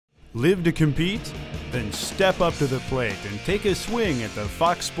Live to compete? Then step up to the plate and take a swing at the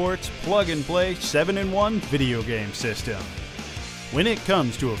Fox Sports plug-and-play 7-in-1 video game system. When it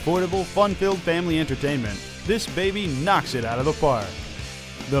comes to affordable, fun-filled family entertainment, this baby knocks it out of the park.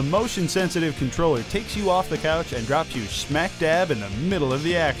 The motion-sensitive controller takes you off the couch and drops you smack dab in the middle of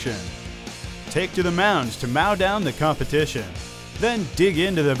the action. Take to the mounds to mow down the competition. Then dig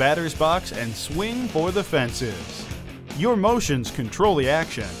into the batter's box and swing for the fences. Your motions control the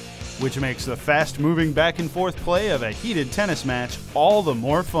action, which makes the fast-moving back-and-forth play of a heated tennis match all the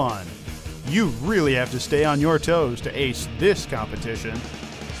more fun. You really have to stay on your toes to ace this competition.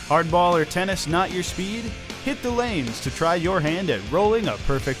 Hardball or tennis not your speed? Hit the lanes to try your hand at rolling a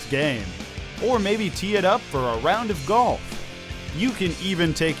perfect game. Or maybe tee it up for a round of golf. You can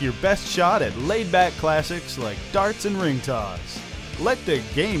even take your best shot at laid-back classics like darts and ring toss. Let the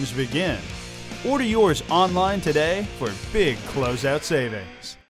games begin. Order yours online today for big closeout savings.